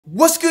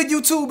What's good,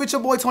 YouTube? It's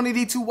your boy Tony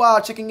D2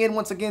 Wild checking in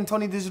once again.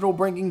 Tony Digital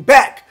bringing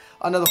back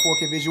another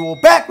 4K visual.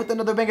 Back with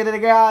another banger to the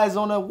guys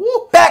on a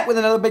woo. Back with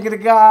another banger to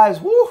the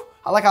guys. Woo.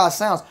 I like how it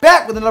sounds.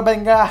 Back with another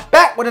banger.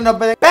 Back with another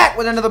banger. Back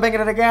with another banger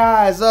to the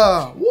guys.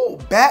 Woo.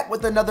 Back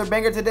with another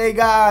banger today,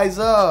 guys.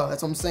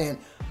 That's what I'm saying.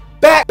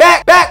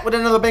 Back with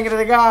another banger to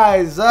the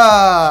guys. You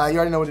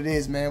already know what it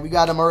is, man. We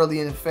got them early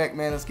in effect,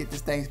 man. Let's get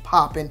this thing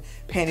popping.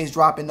 Panties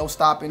dropping, no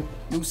stopping.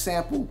 New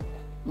sample.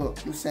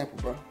 Look, new sample,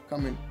 bro.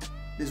 Coming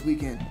this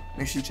weekend.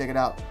 Make sure you check it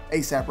out.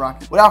 ASAP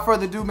Rocky. Without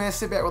further ado, man,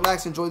 sit back,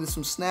 relax, enjoy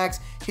some snacks.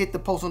 Hit the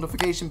post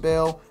notification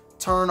bell.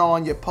 Turn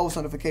on your post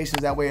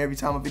notifications. That way, every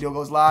time a video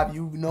goes live,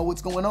 you know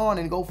what's going on.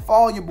 And go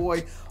follow your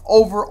boy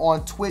over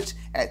on Twitch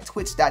at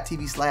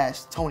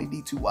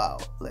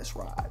twitch.tv/TonyD2Wild. Let's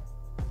ride.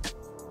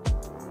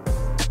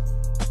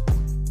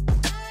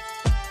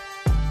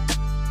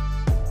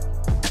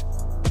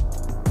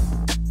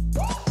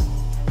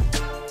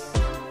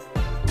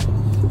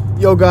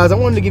 Yo guys, I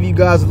wanted to give you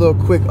guys a little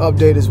quick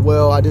update as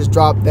well. I just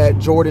dropped that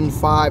Jordan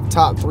 5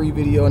 top 3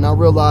 video, and I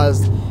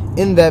realized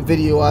in that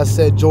video I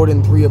said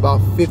Jordan 3 about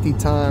 50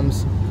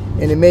 times,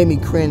 and it made me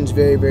cringe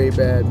very, very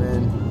bad,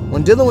 man.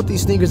 When dealing with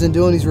these sneakers and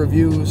doing these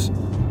reviews,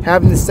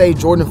 having to say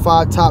Jordan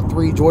 5 top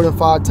 3, Jordan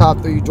 5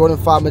 top 3, Jordan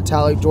 5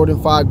 metallic, Jordan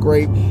 5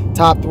 grape,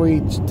 top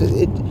 3,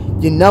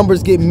 your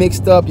numbers get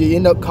mixed up. You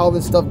end up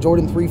calling stuff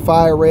Jordan 3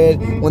 fire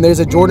red when there's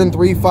a Jordan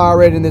 3 fire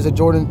red and there's a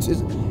Jordan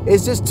 2.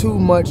 It's just too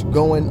much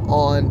going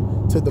on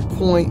to the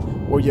point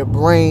where your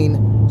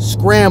brain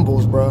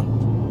scrambles, bro.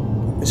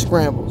 It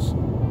scrambles.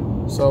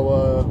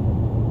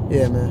 So,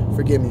 yeah, man,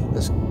 forgive me.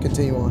 Let's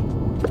continue on.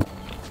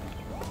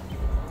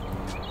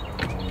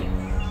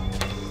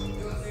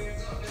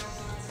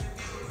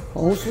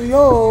 Oh, sweet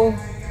home.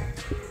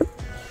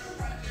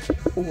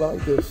 Ooh, I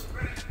like this.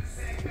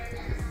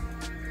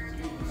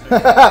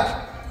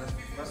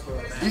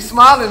 You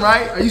smiling,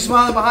 right? Are you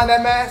smiling behind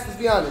that mask? Let's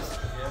be honest.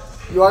 Yeah.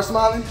 You are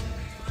smiling?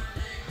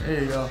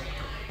 There you go.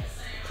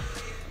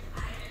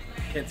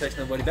 Can't text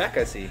nobody back,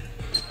 I see.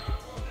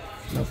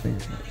 Nothing.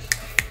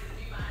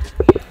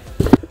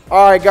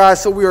 Alright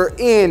guys, so we are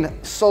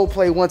in Soul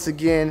Play once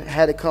again.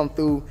 Had to come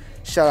through.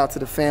 Shout out to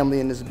the family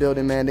in this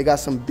building, man. They got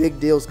some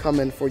big deals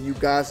coming for you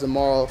guys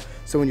tomorrow.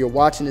 So when you're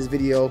watching this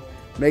video,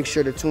 make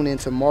sure to tune in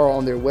tomorrow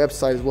on their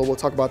website as well. We'll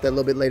talk about that a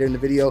little bit later in the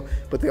video.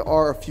 But there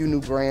are a few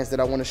new brands that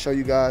I want to show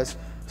you guys.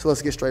 So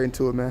let's get straight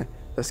into it, man.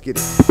 Let's get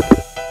it.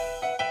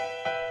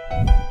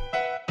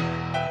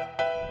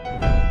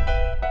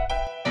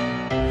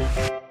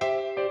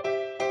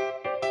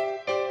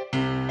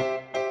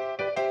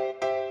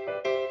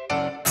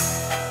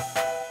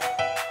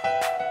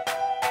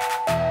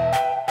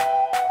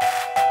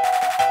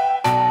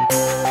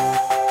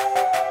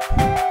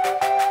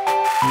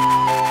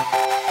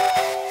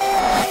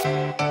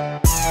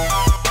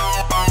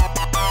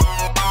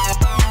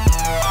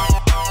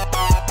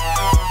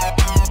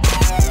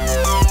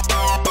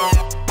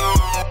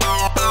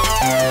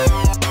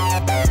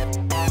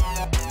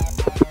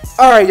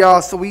 Alright,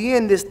 y'all, so we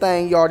in this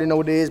thing. You already know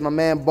what it is. My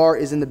man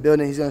Bart is in the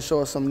building. He's going to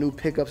show us some new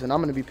pickups, and I'm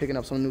going to be picking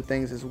up some new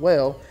things as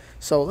well.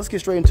 So let's get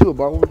straight into it,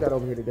 Bart. What we got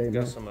over here today, man?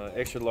 Got some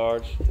extra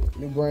large.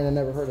 New brand I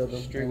never heard of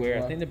them.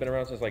 Streetwear. I think they've been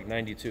around since like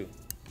 92.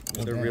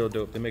 Okay. They're real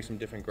dope. They make some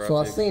different graphics. So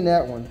I seen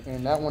that one,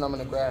 and that one I'm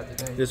going to grab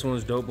today. This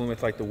one's dope one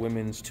with like the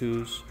women's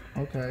twos.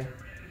 Okay.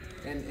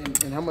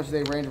 And how much do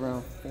they range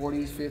around?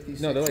 40s,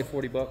 50s? No, they're like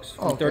 40 bucks.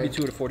 From okay.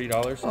 32 to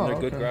 $40. And they're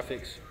good okay.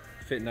 graphics.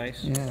 Fit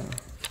nice. Yeah.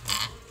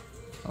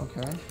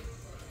 Okay.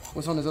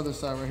 What's on this other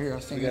side right here?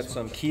 We got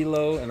some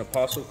Kilo and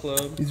Apostle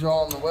Club. These are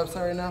all on the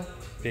website right now?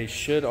 They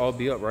should all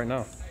be up right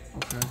now.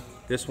 Okay.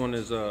 This one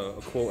is a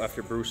quote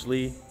after Bruce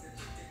Lee.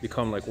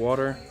 Become like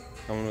water.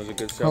 That one was a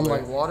good seller.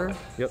 Become like water?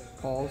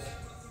 Yep. Pause.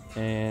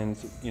 And,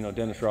 you know,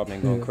 Dennis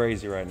Rodman going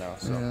crazy right now.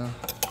 So Yeah.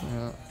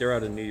 they're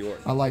out of New York.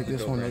 I like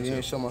this one. They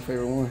didn't show my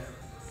favorite one.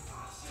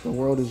 The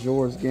World Is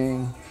Yours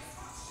gang.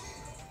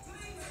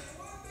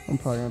 I'm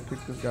probably going to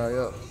pick this guy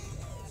up.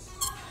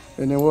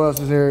 And then what else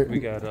is there? We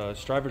got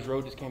Strivers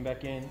Road just came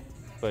back in,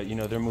 but you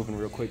know they're moving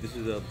real quick. This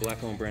is a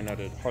black-owned brand out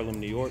of Harlem,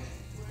 New York.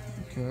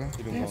 Okay.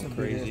 They've been going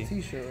crazy.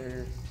 T-shirt right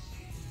here.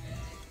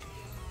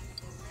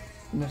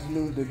 And that's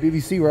new, the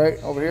BBC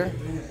right over here.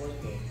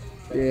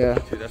 Yeah.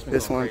 Dude,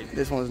 this one. Crazy.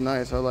 This one's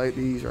nice. I like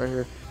these right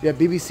here. Yeah,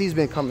 BBC's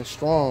been coming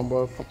strong,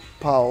 bro.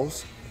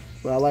 Pause.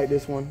 But I like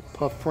this one.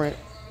 Puff print.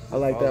 I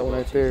like that one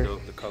right there.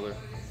 Dope, the color.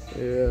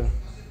 Yeah.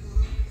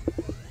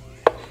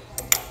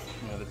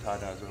 The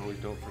tie-dyes are always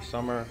dope for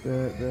summer.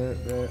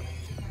 That.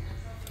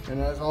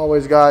 And as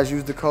always, guys,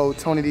 use the code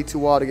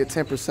TonyD2Wild to get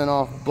 10%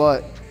 off.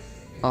 But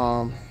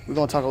we're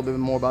going to talk a little bit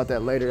more about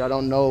that later. I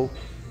don't know.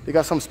 They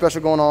got something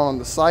special going on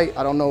the site.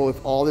 I don't know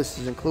if all this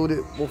is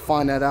included. We'll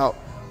find that out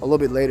a little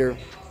bit later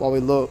while we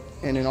look.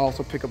 And then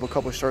also pick up a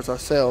couple shirts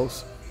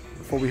ourselves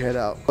before we head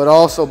out. But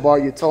also,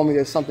 Bart, you told me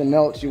there's something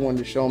else you wanted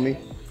to show me.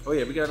 Oh,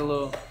 yeah. We got a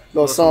little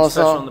song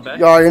on the back.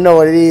 You already know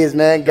what it is,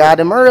 man. Got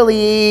him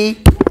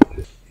early.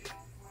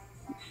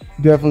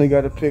 Definitely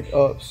got to pick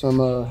up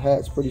some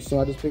hats pretty soon.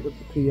 I just picked up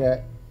the P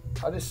hat.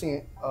 I just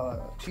seen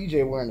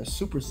TJ wearing a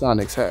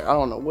Supersonics hat. I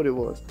don't know what it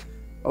was.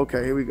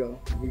 Okay, here we go.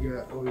 What we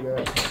got? What we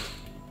got?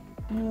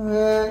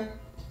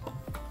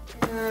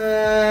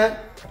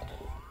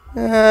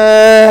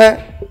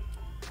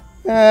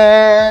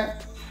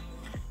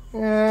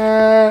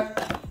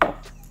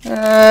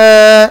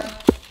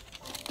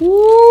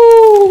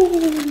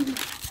 Woo!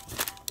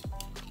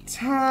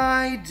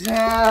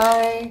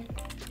 Tie-dye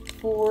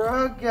for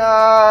a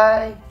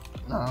guy.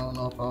 No, I don't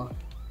know if I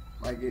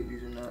might get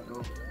these or not though.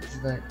 What you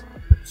think?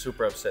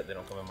 Super upset they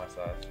don't come in my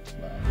size.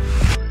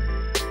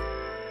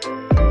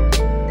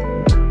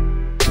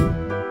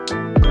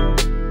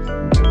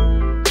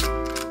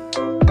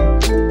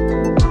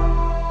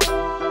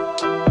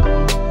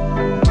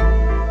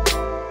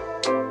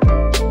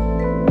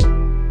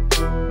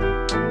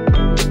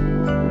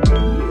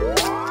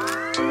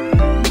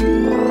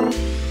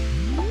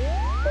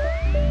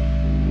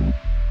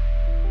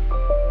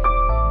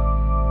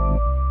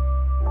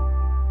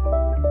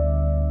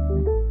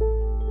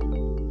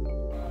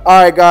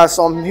 Alright guys,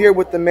 so I'm here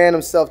with the man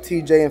himself,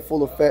 TJ, in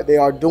full effect. They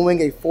are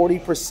doing a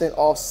 40%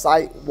 off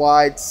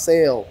site-wide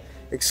sale,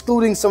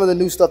 excluding some of the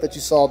new stuff that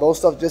you saw. Those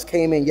stuff just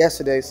came in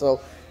yesterday, so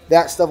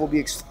that stuff will be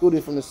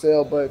excluded from the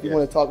sale. But if you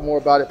want to talk more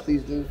about it,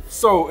 please do.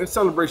 So, in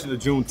celebration of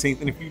Juneteenth,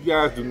 and if you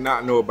guys do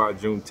not know about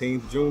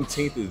Juneteenth,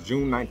 Juneteenth is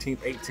June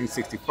 19th,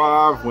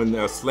 1865,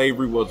 when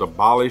slavery was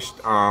abolished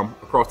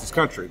across this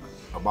country.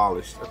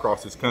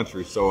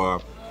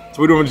 So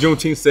we're doing a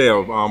Juneteenth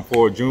sale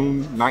for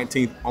June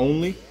 19th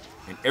only.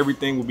 And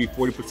everything will be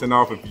 40%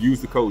 off if you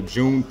use the code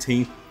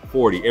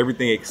Juneteenth40.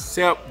 Everything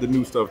except the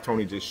new stuff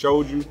Tony just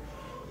showed you.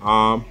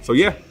 So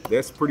yeah,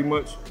 that's pretty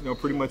much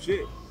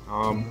it.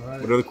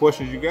 What other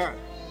questions you got,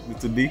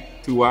 Mr. D?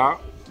 Too wild?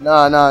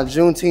 Nah,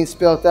 Juneteenth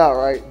spelled out,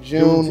 right?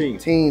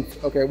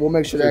 Juneteenth. Okay, we'll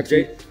make sure that.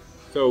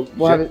 So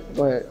we'll have it.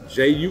 Go ahead.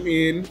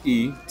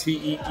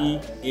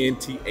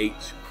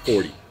 JUNETEENTH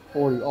 40.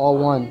 40, all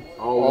one.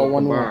 All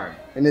one combined.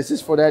 And this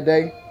is for that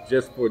day?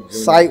 Just for June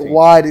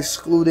site-wide,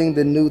 excluding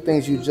the new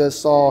things you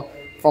just saw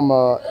from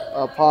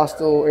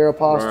Apostle, Air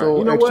Apostle, right.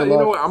 You know extra what? large. You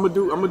know what? I'm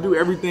gonna do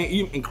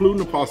everything,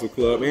 including Apostle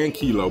Club and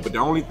Kilo, but the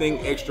only thing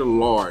extra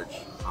large.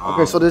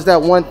 Okay, so there's that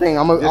one thing.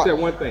 Just that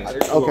one thing.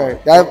 Okay,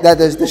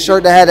 that's the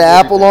shirt that had the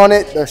apple on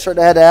it. The shirt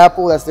that had the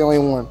apple. That's the only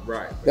one.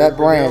 Right. That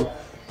brand.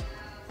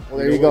 Well,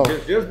 there you go.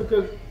 Just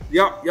because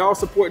y'all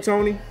support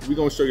Tony, we're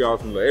gonna show y'all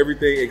some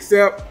everything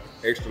except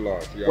extra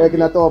large. Wait,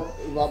 can I throw?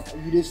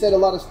 You just said a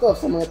lot of stuff.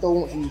 So I'm gonna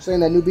throw. You saying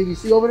that new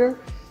BBC over there?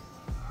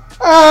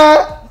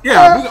 We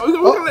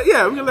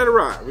can let it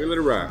ride. We let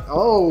it ride.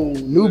 Oh,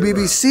 new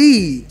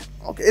BBC.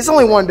 Okay, it's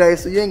only one day,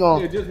 so you ain't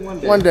gonna. Yeah, just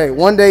one day.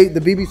 One day, the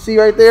BBC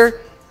right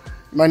there.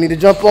 You might need to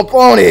jump up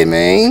on it,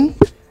 man.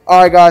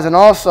 All right, guys, and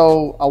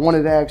also I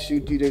wanted to ask you,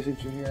 DJ,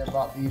 since you're here,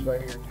 about these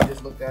right here. You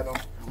just looked at them.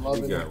 What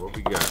we got? What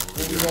we going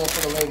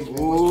for the ladies?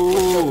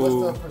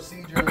 What's the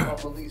procedure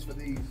of release for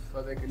these,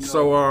 so they can know?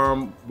 So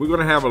we're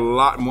gonna have a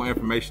lot more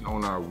information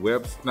on our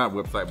but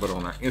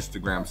on our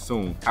Instagram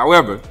soon.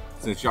 However,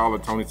 since y'all are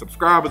Tony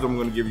subscribers, I'm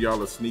gonna give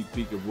y'all a sneak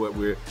peek of what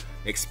we're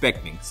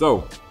expecting.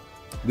 So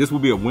this will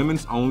be a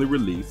women's only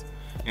release,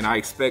 and I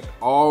expect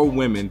all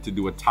women to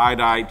do a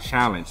tie-dye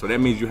challenge. So that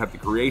means you have to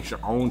create your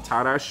own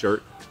tie-dye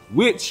shirt,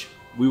 which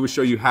we will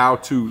show you how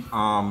to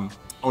on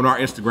our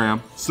Instagram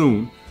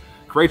soon.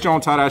 Create your own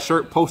tie-dye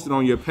shirt, post it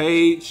on your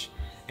page,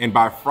 and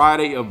by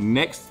Friday of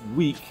next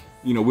week,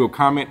 we'll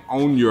comment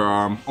on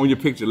your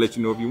picture, let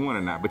you know if you want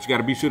or not. But you got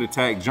to be sure to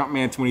tag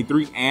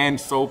Jumpman23 and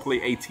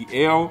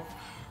SoulPlayATL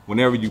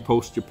whenever you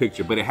post your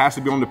picture. But it has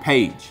to be on the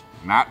page,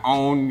 not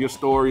on your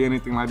story or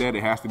anything like that.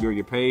 It has to be on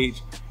your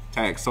page.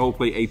 Tag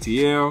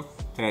SoulPlayATL,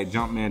 tag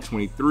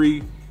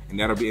Jumpman23, and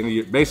that'll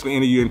be basically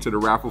enter you into the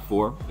raffle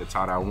for the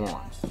tie-dye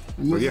wands.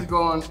 And this is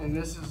going, and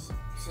this is.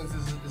 Since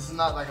this is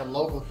not like a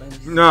local thing.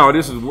 No,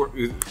 this is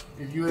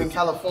if you're in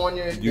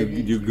California, you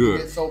good. You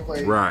get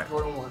SoulPlay Right.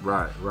 Jordan 1.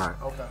 Right.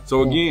 Okay.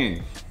 So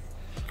again,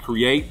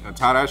 create a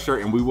tie-dye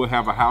shirt, and we will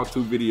have a how-to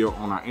video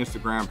on our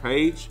Instagram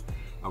page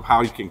of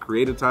how you can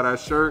create a tie-dye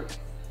shirt,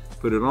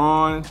 put it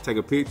on, take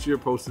a picture,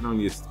 post it on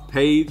your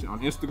page on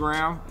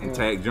Instagram, and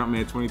tag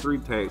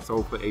Jumpman23, tag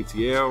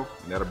SoulPlayATL,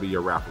 and that'll be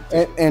your raffle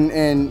ticket.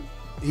 And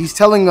he's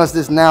telling us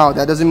this now.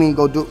 That doesn't mean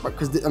go do it,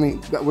 because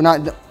we're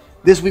not.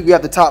 This week we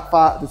have the top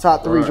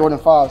 3 Jordan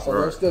 5, so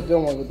we're still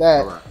dealing with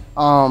that. Right.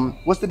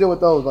 What's the deal with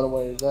those, by the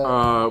way? Is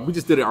that, we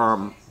just did a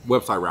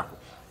website raffle.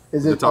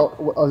 Is it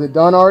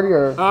done already,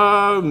 or?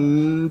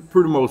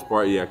 For the most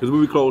part, yeah, because we'll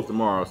be closed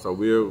tomorrow, so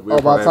we'll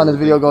by the time this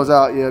video goes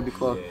out, yeah, it'll be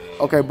closed.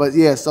 Yeah. Okay, but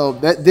yeah, so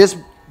this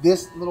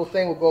little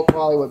thing will go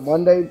probably with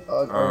Monday,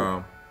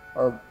 or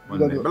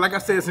Monday. But like I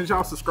said, since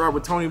y'all subscribe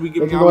with Tony, we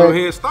giving y'all a little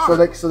head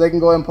start. So they can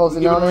go ahead and post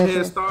it now.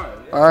 Head start.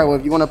 Yeah. All right, well,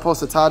 if you want to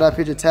post a tie-dye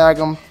picture, tag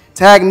them.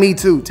 Tag me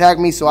too.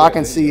 Tag me so I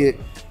can see it.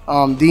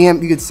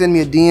 DM. You could send me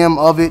a DM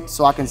of it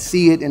so I can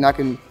see it and I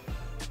can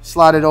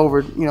slide it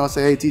over.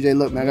 Say, hey TJ,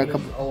 look, man, I got a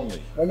couple.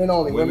 Women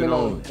only.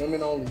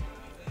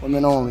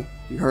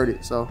 You heard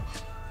it. So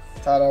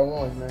tie-dye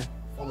ones, man.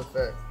 Full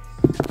effect.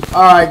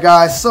 Alright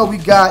guys, so we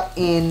got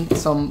in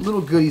some little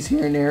goodies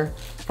here and there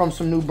from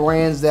some new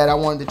brands that I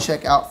wanted to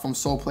check out from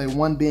Soul Play.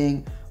 One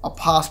being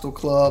Apostle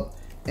Club,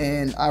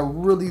 and I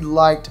really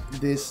liked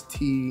this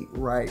tee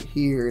right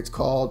here. It's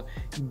called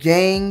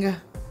Gang,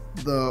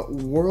 the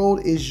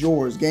World Is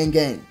Yours, Gang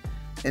Gang.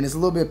 And it's a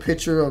little bit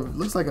picture of,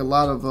 looks like a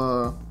lot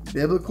of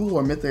biblical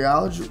or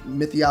mythological,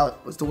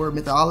 what's the word,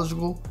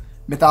 mythological.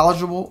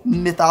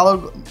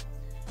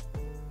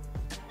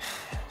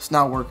 It's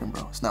not working,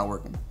 bro, it's not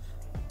working.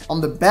 On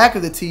the back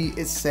of the tee,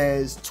 it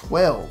says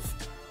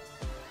 12.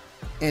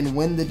 And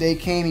when the day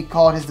came, he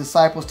called his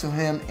disciples to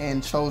him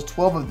and chose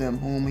 12 of them,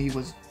 whom he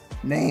was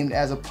named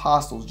as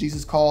apostles.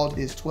 Jesus called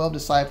his 12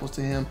 disciples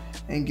to him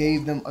and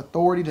gave them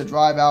authority to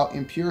drive out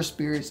impure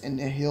spirits and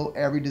to heal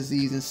every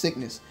disease and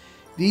sickness.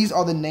 These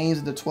are the names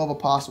of the 12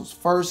 apostles.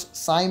 First,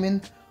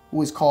 Simon,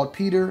 who is called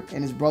Peter,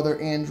 and his brother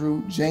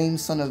Andrew,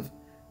 James, son of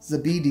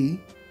Zebedee,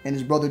 and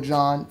his brother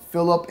John,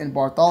 Philip and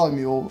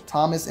Bartholomew,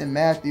 Thomas and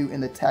Matthew,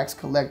 and the tax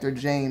collector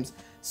James,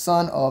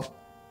 son of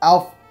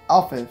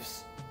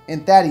Alphaeus,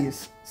 and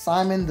Thaddeus,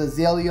 Simon the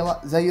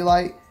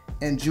Zealite,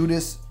 and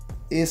Judas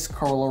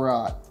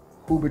Iscariot,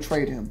 who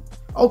betrayed him.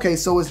 Okay,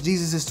 so it's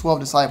Jesus' 12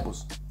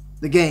 disciples,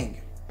 the gang.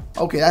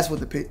 Okay, that's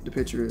what the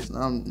picture is.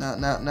 Now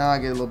I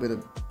get a little bit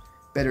of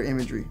better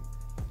imagery.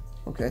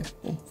 Okay,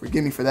 well,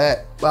 forgive me for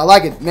that, but I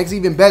like it. Makes it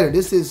even better.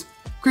 This is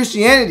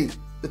Christianity,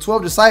 the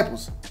 12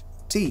 disciples.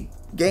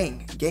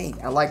 Gang.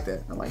 I like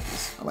that. I like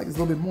this. I like this a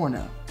little bit more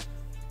now.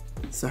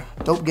 It's a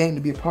dope gang to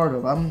be a part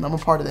of. I'm a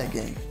part of that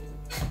gang.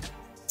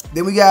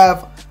 Then we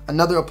have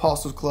another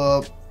Apostles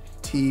Club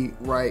tee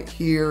right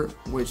here,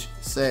 which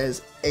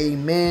says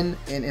Amen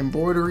in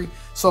embroidery.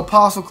 So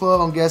Apostle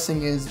Club, I'm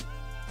guessing, is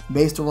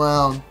based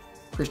around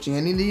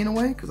Christianity in a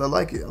way, because I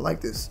like it. I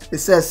like this. It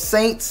says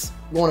saints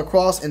going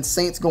across and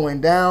saints going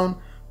down.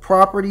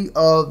 Property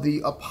of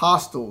the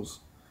apostles.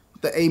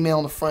 With the Amen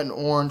on the front in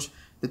orange.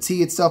 The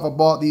tee itself, I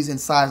bought these in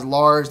size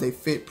large. They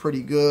fit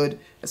pretty good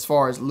as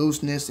far as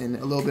looseness and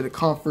a little bit of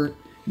comfort.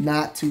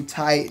 Not too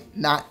tight,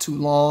 not too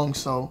long,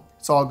 so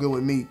it's all good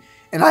with me.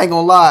 And I ain't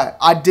gonna lie,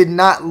 I did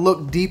not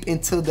look deep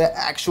into the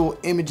actual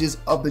images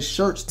of the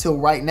shirts till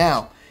right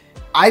now.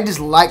 I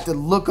just liked the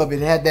look of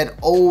it. It had that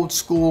old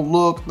school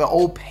look, the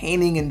old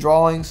painting and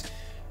drawings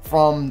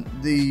from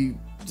the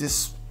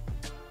just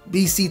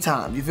BC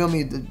times. You feel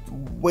me? The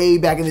way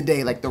back in the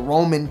day, like the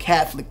Roman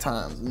Catholic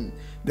times and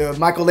the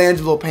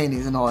Michelangelo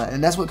paintings and all that.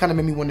 And that's what kind of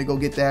made me want to go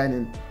get that.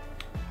 And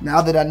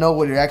now that I know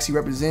what it actually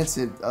represents,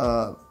 it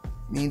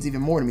means even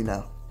more to me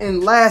now.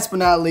 And last but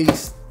not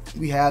least,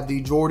 we have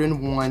the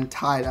Jordan 1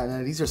 tie-dye.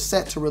 Now these are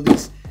set to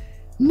release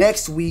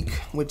next week,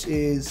 which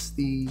is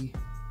the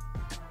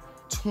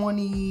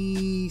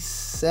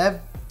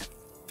 27th,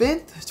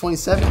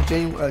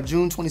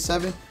 June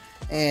 27th.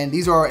 And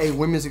these are a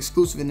women's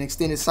exclusive in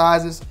extended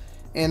sizes.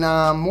 And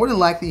more than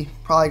likely,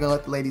 probably gonna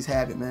let the ladies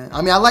have it, man.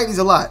 I mean, I like these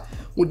a lot.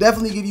 We'll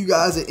definitely give you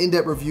guys an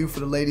in-depth review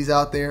for the ladies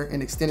out there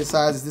in extended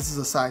sizes. This is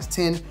a size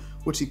 10,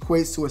 which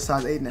equates to a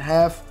size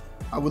 8.5.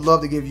 I would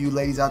love to give you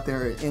ladies out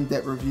there an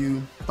in-depth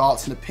review,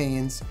 thoughts and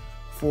opinions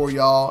for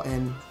y'all,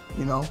 and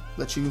you know,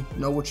 let you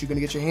know what you're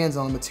gonna get your hands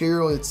on. The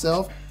material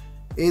itself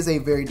is a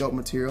very dope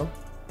material,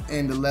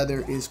 and the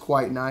leather is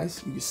quite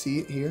nice. You can see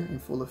it here in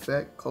full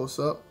effect, close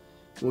up.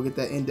 We'll get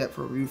that in-depth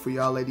review for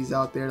y'all ladies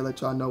out there to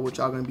let y'all know what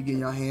y'all gonna be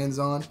getting your hands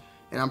on.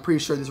 And I'm pretty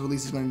sure this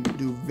release is going to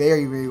do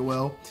very, very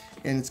well.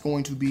 And it's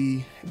going to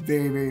be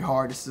very, very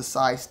hard. This is a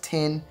size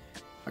 10.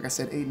 Like I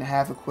said,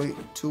 8.5 equate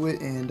to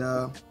it. And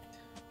I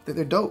think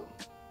they're dope.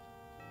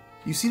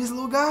 You see this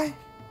little guy?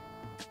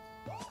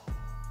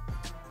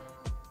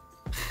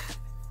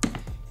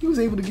 He was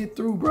able to get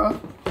through, bro.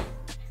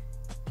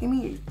 Come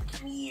here.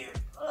 Come here.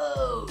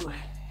 Oh.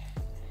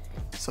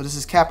 So this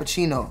is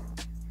Cappuccino,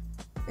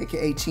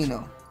 aka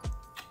Chino.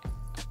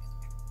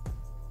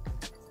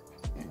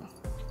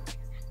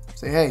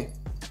 Say hey.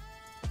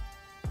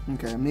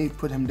 Okay, let me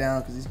put him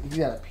down because he's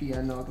got to pee.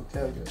 I know, I can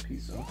tell he's got to pee.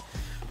 So,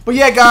 but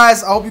yeah,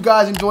 guys, I hope you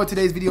guys enjoyed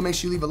today's video. Make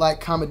sure you leave a like,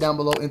 comment down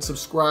below, and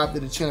subscribe to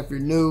the channel if you're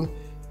new.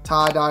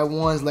 Tie-dye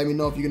ones, let me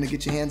know if you're gonna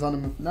get your hands on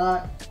them. If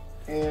not,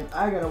 and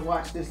I gotta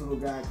watch this little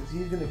guy because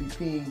he's gonna be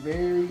peeing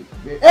very,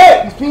 very.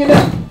 Hey, he's peeing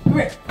now. Come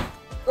here.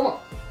 Come on.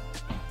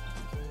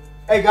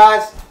 Hey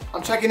guys,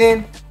 I'm checking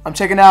in. I'm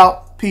checking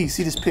out. Peace.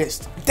 He just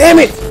pissed. Damn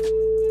it.